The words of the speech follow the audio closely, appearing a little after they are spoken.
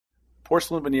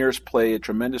Porcelain veneers play a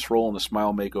tremendous role in the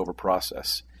smile makeover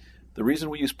process. The reason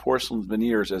we use porcelain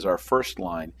veneers as our first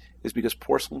line is because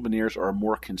porcelain veneers are a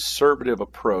more conservative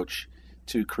approach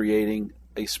to creating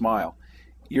a smile.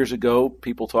 Years ago,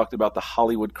 people talked about the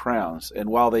Hollywood crowns, and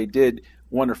while they did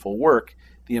wonderful work,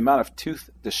 the amount of tooth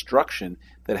destruction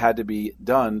that had to be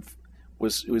done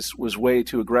was way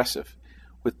too aggressive.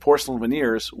 With porcelain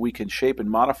veneers, we can shape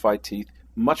and modify teeth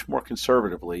much more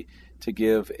conservatively to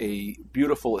give a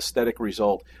beautiful aesthetic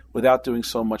result without doing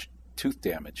so much tooth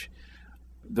damage.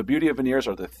 The beauty of veneers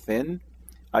are they're thin.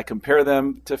 I compare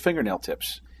them to fingernail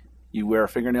tips. You wear a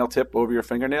fingernail tip over your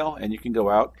fingernail and you can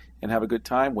go out and have a good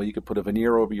time. Well, you could put a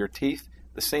veneer over your teeth,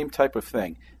 the same type of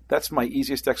thing. That's my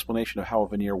easiest explanation of how a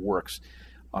veneer works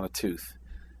on a tooth.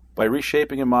 By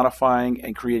reshaping and modifying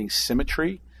and creating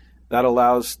symmetry, that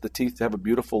allows the teeth to have a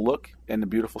beautiful look and a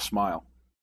beautiful smile.